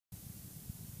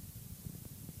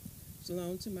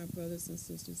Shalom to my brothers and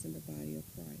sisters in the body of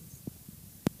Christ.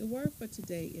 The word for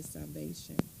today is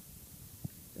salvation.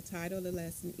 The title of the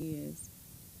lesson is,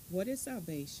 What is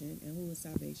salvation and who is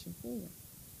salvation for?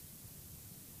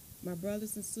 My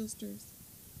brothers and sisters,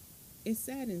 it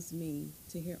saddens me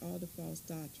to hear all the false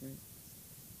doctrines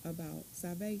about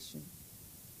salvation,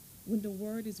 when the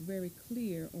word is very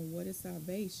clear on what is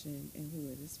salvation and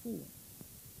who it is for.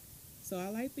 So I'd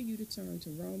like for you to turn to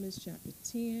Romans chapter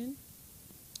 10,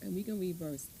 and we can read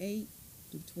verse 8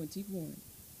 through 21.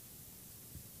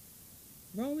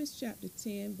 Romans chapter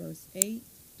 10, verse 8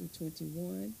 through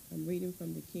 21. I'm reading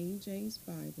from the King James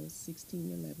Bible,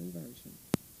 1611 version.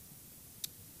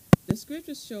 The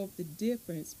scriptures show the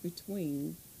difference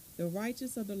between the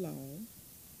righteous of the law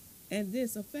and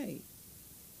this of faith,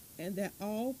 and that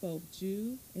all, both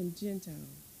Jew and Gentile,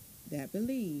 that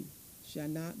believe shall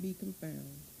not be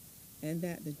confounded, and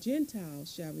that the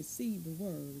Gentiles shall receive the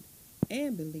word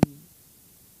and believe.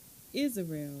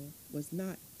 Israel was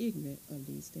not ignorant of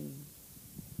these things.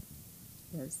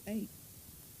 Verse 8.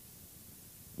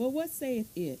 But what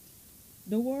saith it?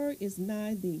 The word is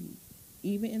nigh thee,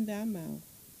 even in thy mouth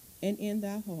and in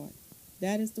thy heart.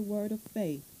 That is the word of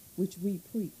faith which we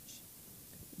preach.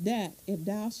 That if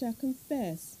thou shalt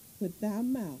confess with thy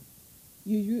mouth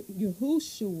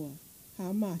Yahushua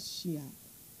HaMashyah,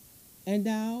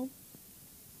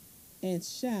 and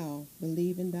shall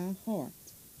believe in thy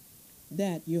heart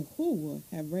that Yahuwah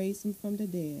have raised him from the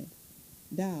dead,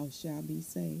 thou shalt be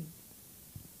saved.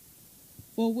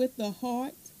 For with the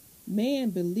heart man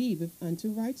believeth unto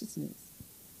righteousness,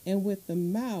 and with the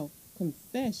mouth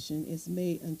confession is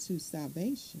made unto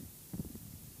salvation.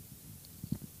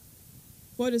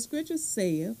 For the scripture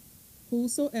saith,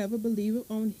 Whosoever believeth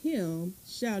on him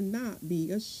shall not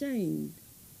be ashamed.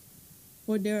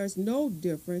 For there is no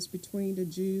difference between the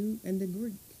Jew and the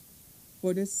Greek.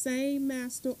 For the same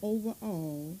master over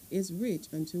all is rich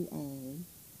unto all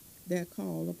that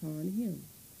call upon him.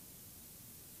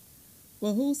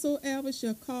 For whosoever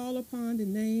shall call upon the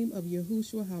name of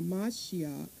Yahushua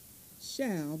HaMashyah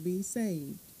shall be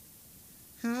saved.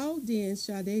 How then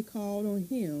shall they call on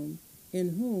him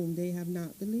in whom they have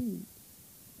not believed?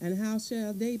 And how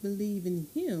shall they believe in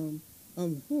him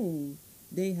of whom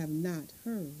they have not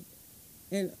heard?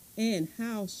 And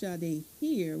how shall they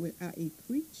hear without a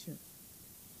preacher?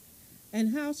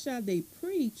 And how shall they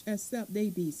preach except they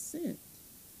be sent?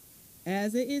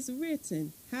 As it is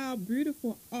written, how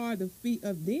beautiful are the feet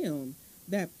of them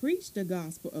that preach the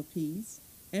gospel of peace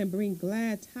and bring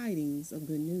glad tidings of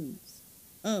good news,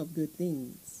 of good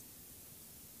things.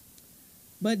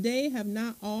 But they have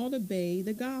not all obeyed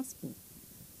the gospel.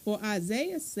 For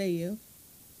Isaiah saith,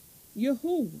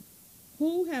 Yahuwah,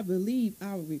 who have believed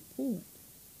our report?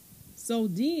 So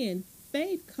then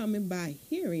faith cometh by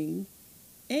hearing,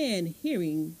 and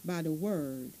hearing by the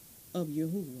word of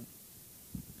Yahuwah.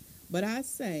 But I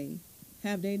say,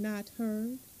 have they not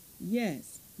heard?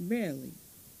 Yes, verily.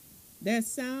 Their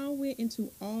sound went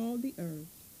into all the earth,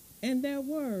 and their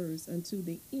words unto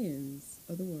the ends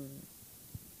of the world.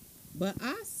 But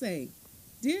I say,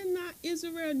 did not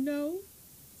Israel know?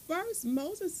 First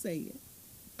Moses said,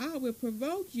 I will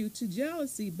provoke you to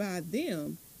jealousy by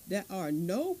them that are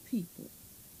no people,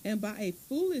 and by a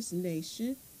foolish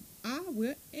nation I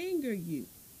will anger you.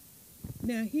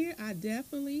 Now here I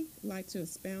definitely like to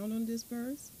expound on this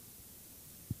verse,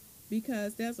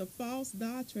 because there's a false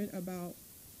doctrine about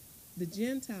the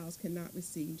Gentiles cannot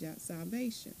receive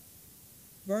salvation.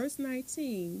 Verse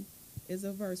 19 is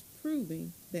a verse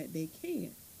proving that they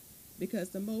can,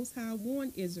 because the Most High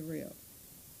warned Israel,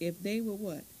 if they will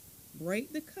what?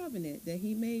 Break the covenant that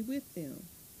he made with them,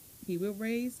 he will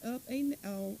raise up a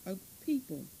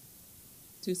people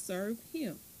to serve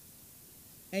him,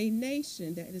 a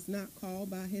nation that is not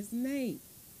called by his name,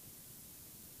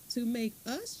 to make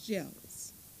us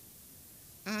jealous.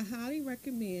 I highly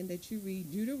recommend that you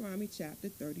read Deuteronomy chapter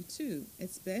 32,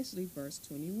 especially verse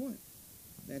 21.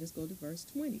 Let us go to verse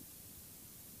 20.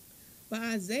 But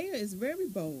Isaiah is very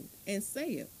bold and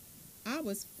saith, I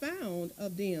was found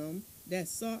of them that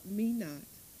sought me not.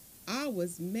 I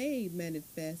was made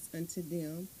manifest unto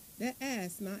them that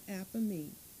asked not after me.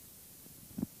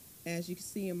 As you can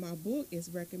see in my book, it's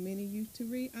recommending you to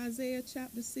read Isaiah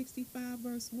chapter 65,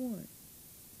 verse 1.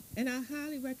 And I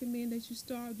highly recommend that you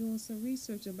start doing some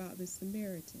research about the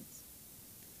Samaritans.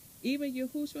 Even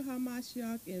Yahushua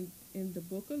HaMashyah in the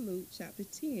book of Luke, chapter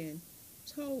 10,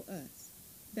 told us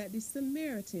that the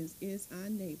Samaritans is our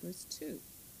neighbors too.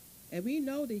 And we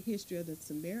know the history of the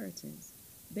Samaritans.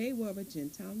 They were a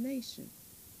Gentile nation.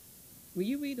 When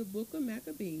you read the book of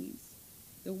Maccabees,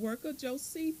 the work of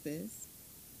Josephus,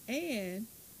 and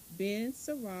Ben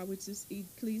Sirah, which is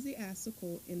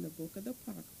ecclesiastical in the book of the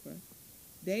Apocrypha,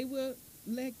 they will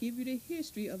give you the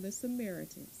history of the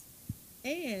Samaritans.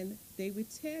 And they would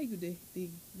tell you that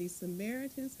the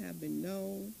Samaritans have been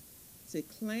known to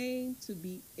claim to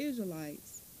be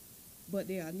Israelites, but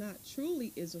they are not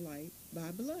truly Israelite by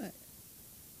blood.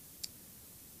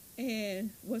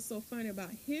 And what's so funny about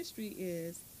history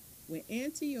is when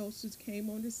Antiochus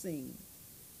came on the scene,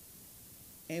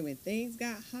 and when things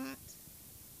got hot,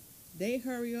 they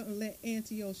hurry up and let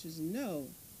Antiochus know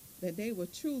that they were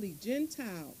truly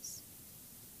Gentiles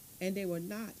and they were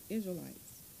not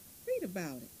Israelites. Read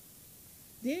about it.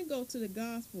 Then go to the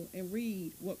gospel and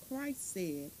read what Christ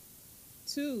said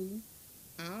to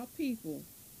our people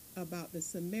about the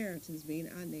Samaritans being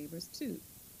our neighbors too.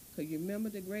 Because you remember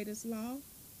the greatest law?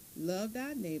 Love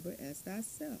thy neighbor as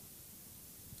thyself.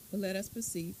 But let us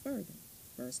proceed further.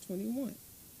 Verse 21.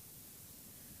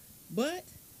 But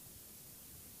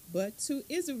to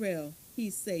Israel he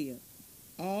saith,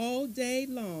 all day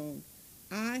long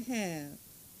I have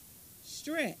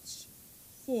stretched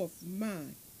forth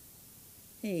my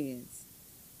hands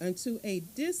unto a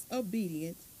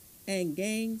disobedient and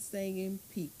gainsaying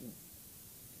people.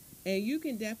 And you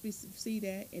can definitely see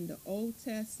that in the Old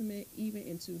Testament, even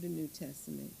into the New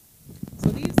Testament. So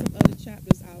these are some other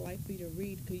chapters I'd like for you to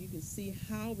read, because you can see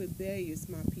how rebellious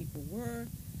my people were,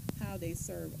 how they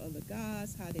served other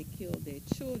gods, how they killed their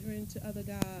children to other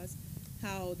gods,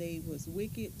 how they was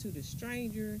wicked to the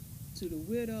stranger, to the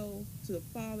widow, to the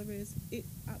fatherless.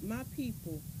 My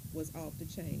people was off the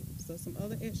chain. So some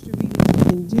other extra reading you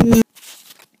can do.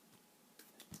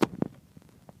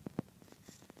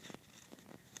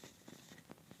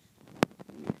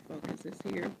 Focus this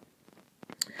here.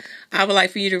 I would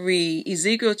like for you to read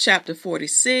Ezekiel chapter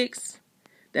 46.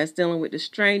 That's dealing with the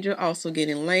stranger also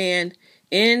getting land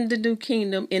in the new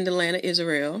kingdom in the land of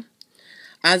Israel.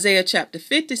 Isaiah chapter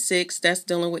 56. That's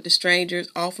dealing with the strangers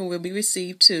often will be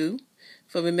received too.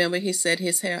 For remember, he said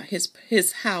his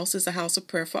house is a house of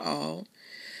prayer for all.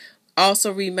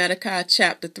 Also read Malachi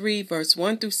chapter 3, verse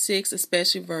 1 through 6,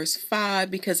 especially verse 5,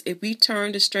 because if we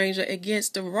turn the stranger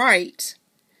against the right,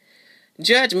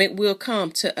 judgment will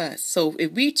come to us. So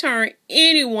if we turn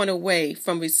anyone away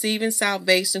from receiving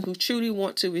salvation who truly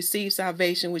want to receive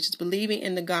salvation, which is believing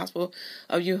in the gospel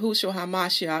of Yahushua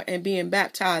HaMashyah and being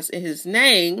baptized in his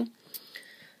name,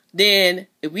 then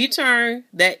if we turn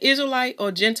that Israelite or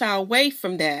Gentile away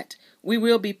from that, we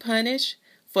will be punished,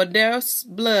 for their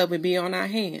blood will be on our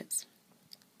hands.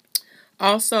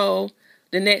 Also,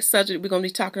 the next subject we're going to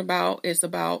be talking about is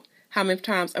about how many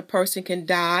times a person can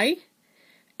die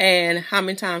and how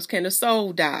many times can a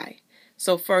soul die.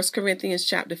 So 1 Corinthians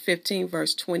chapter 15,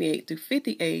 verse 28 through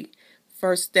 58,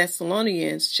 1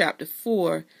 Thessalonians chapter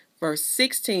 4, verse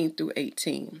 16 through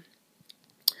 18.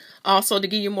 Also, to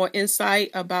give you more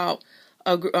insight about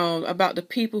the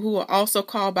people who are also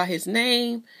called by his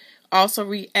name, also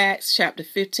read Acts chapter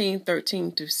 15,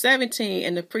 13 through 17,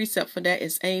 and the precept for that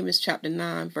is Amos chapter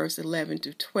 9, verse 11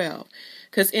 through 12.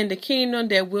 Because in the kingdom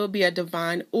there will be a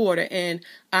divine order, and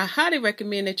I highly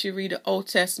recommend that you read the Old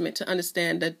Testament to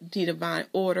understand the divine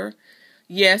order.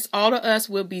 Yes, all of us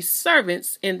will be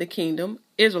servants in the kingdom.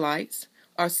 Israelites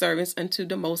are servants unto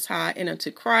the Most High and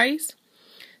unto Christ.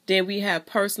 Then we have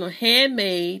personal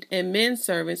handmaid and men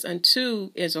servants unto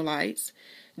Israelites.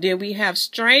 Then we have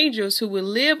strangers who will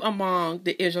live among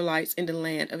the Israelites in the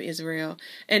land of Israel.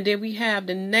 And then we have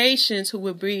the nations who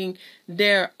will bring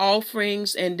their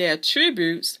offerings and their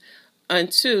tributes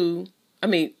to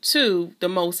the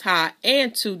Most High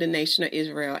and to the nation of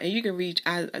Israel. And you can read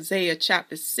Isaiah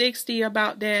chapter 60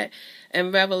 about that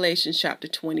and Revelation chapter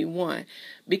 21,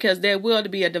 because there will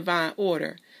be a divine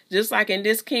order. Just like in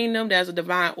this kingdom, there's a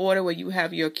divine order where you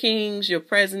have your kings, your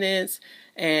presidents,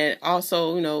 and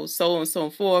also, so on and so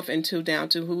forth, and down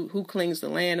to who cleans the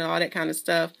land and all that kind of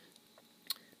stuff.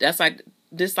 That's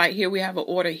like here we have an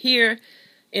order here.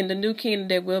 In the new kingdom,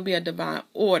 there will be a divine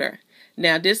order.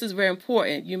 Now, this is very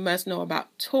important. You must know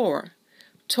about Torah.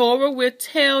 Torah will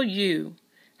tell you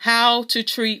how to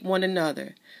treat one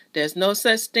another. There's no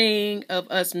such thing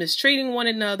of us mistreating one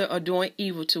another or doing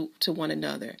evil to one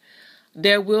another.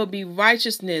 There will be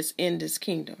righteousness in this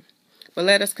kingdom. But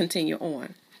let us continue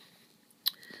on.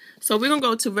 So we're going to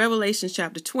go to Revelation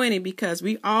chapter 20, because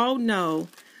we all know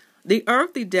the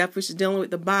earthly death, which is dealing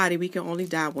with the body, we can only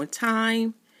die one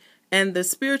time. And the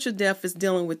spiritual death is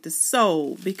dealing with the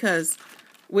soul, because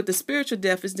with the spiritual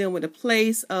death is dealing with a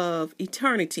place of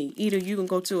eternity. Either you can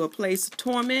go to a place of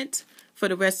torment for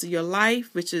the rest of your life,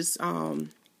 which is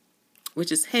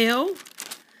hell,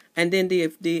 and then the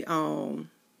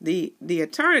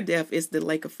eternal death is the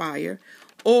lake of fire,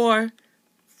 or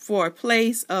for a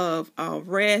place of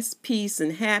rest, peace,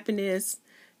 and happiness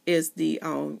is the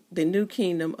new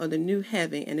kingdom of the new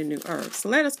heaven and the new earth. So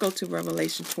let us go to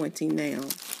Revelation 20 now.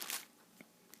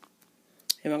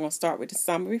 And I'm going to start with the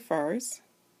summary first.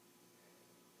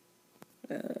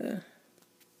 Let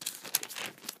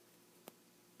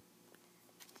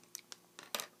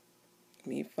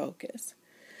me focus.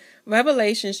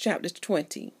 Revelation chapter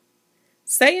 20.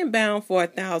 Satan bound for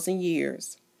 1,000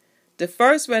 years. The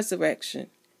first resurrection.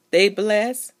 They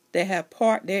bless, they have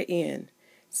part therein.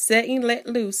 Satan let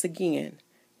loose again.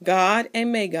 God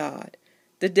and Magog.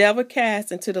 The devil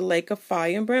cast into the lake of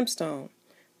fire and brimstone.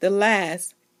 The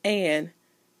last and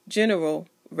general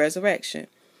resurrection.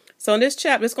 So in this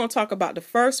chapter, it's going to talk about the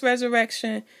first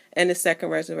resurrection and the second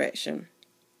resurrection.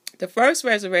 The first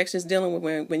resurrection is dealing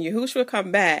with when Yahushua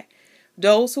come back,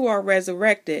 those who are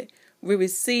resurrected will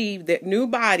receive their new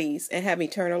bodies and have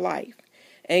eternal life.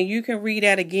 And you can read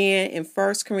that again in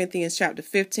 1 Corinthians chapter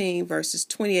 15, verses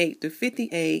 28 through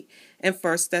 58, and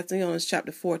 1 Thessalonians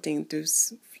chapter 14 through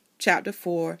chapter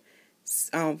 4,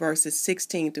 verses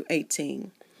 16 through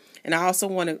 18. And I also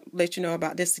want to let you know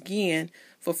about this again.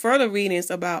 For further readings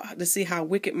to see how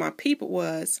wicked my people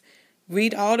was,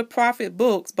 read all the prophet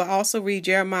books, but also read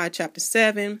Jeremiah chapter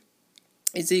 7,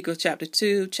 Ezekiel chapter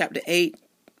 2, chapter 8,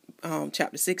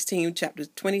 chapter 16, chapter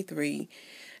 23,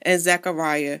 and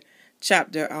Zechariah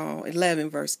chapter 11,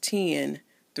 verse 10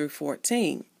 through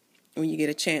 14. When you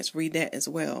get a chance, read that as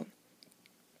well.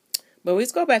 But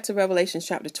let's go back to Revelation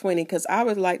chapter 20, because I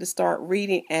would like to start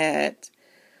reading at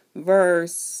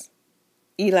verse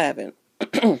 11.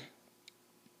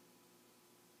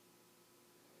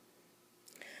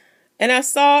 And I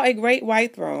saw a great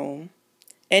white throne,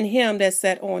 and him that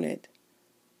sat on it,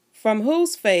 from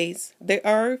whose face the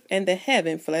earth and the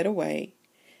heaven fled away,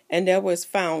 and there was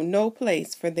found no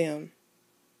place for them.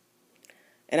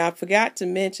 And I forgot to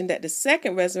mention that the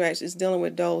second resurrection is dealing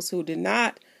with those who did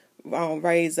not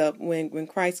raise up when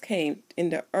Christ came in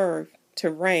the earth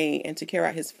to reign and to carry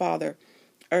out his Father's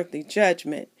earthly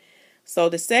judgment. So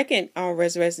the second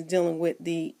resurrection is dealing with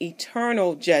the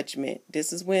eternal judgment.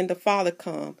 This is when the Father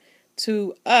comes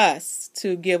to us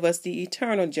to give us the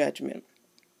eternal judgment.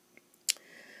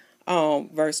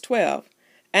 Verse 12.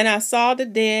 And I saw the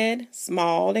dead,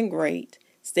 small and great,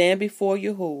 stand before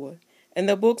Yahuwah, and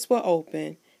the books were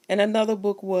open, and another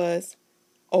book was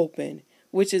open,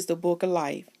 which is the book of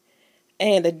life.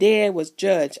 And the dead was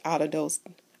judged out of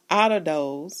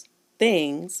those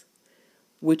things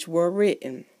which were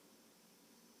written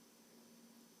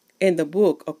in the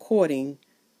book according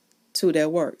to their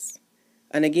works.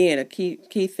 And again, a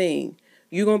key thing.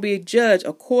 You're going to be judged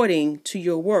according to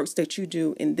your works that you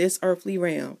do in this earthly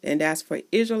realm. And that's for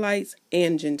Israelites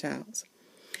and Gentiles.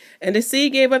 And the sea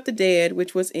gave up the dead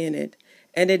which was in it.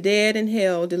 And the dead in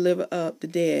hell delivered up the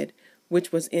dead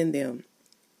which was in them.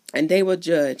 And they were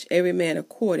judged, every man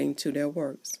according to their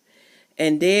works.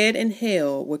 And dead in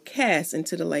hell were cast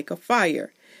into the lake of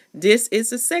fire. This is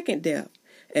the second death.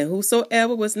 And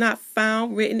whosoever was not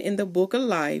found written in the book of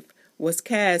life was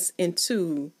cast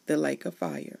into the lake of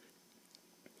fire.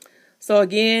 So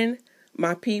again,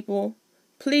 my people,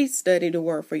 please study the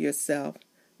word for yourself.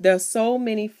 There are so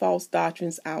many false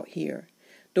doctrines out here.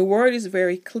 The word is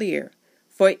very clear.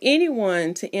 For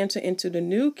anyone to enter into the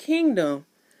new kingdom,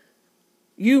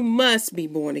 you must be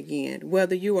born again,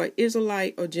 whether you are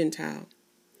Israelite or Gentile.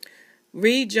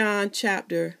 Read John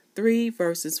chapter 3,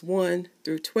 verses 1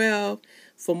 through 12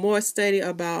 for more study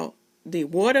about the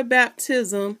water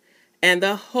baptism and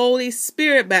the Holy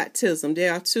Spirit baptism.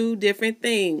 There are two different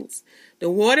things.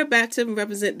 The water baptism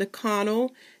represents the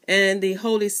carnal, and the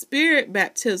Holy Spirit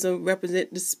baptism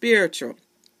represents the spiritual.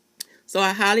 So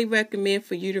I highly recommend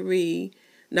for you to read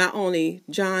not only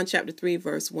John chapter 3,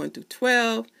 verse 1 through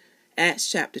 12, Acts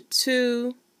chapter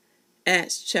 2,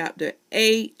 Acts chapter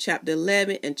 8, chapter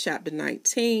 11, and chapter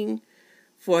 19.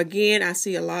 For again, I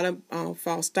see a lot of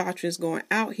false doctrines going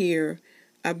out here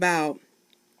about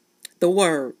the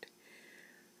word.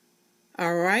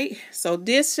 All right, so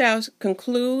this shall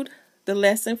conclude the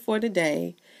lesson for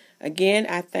today. Again,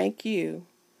 I thank you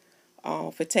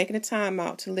for taking the time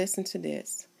out to listen to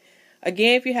this.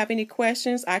 Again, if you have any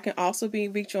questions, I can also be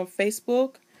reached on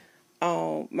Facebook.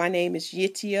 My name is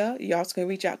Yhwsh. You also can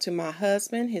reach out to my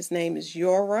husband. His name is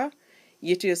Yhwsh.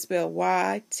 Yhwsh is spelled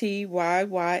Y-T-Y-Y-A-H.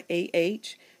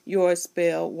 Yours is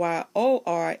spelled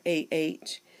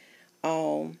Y-O-R-A-H.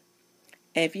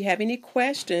 And if you have any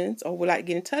questions or would like to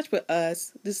get in touch with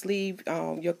us, just leave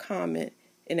your comment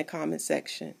in the comment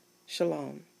section.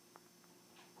 Shalom.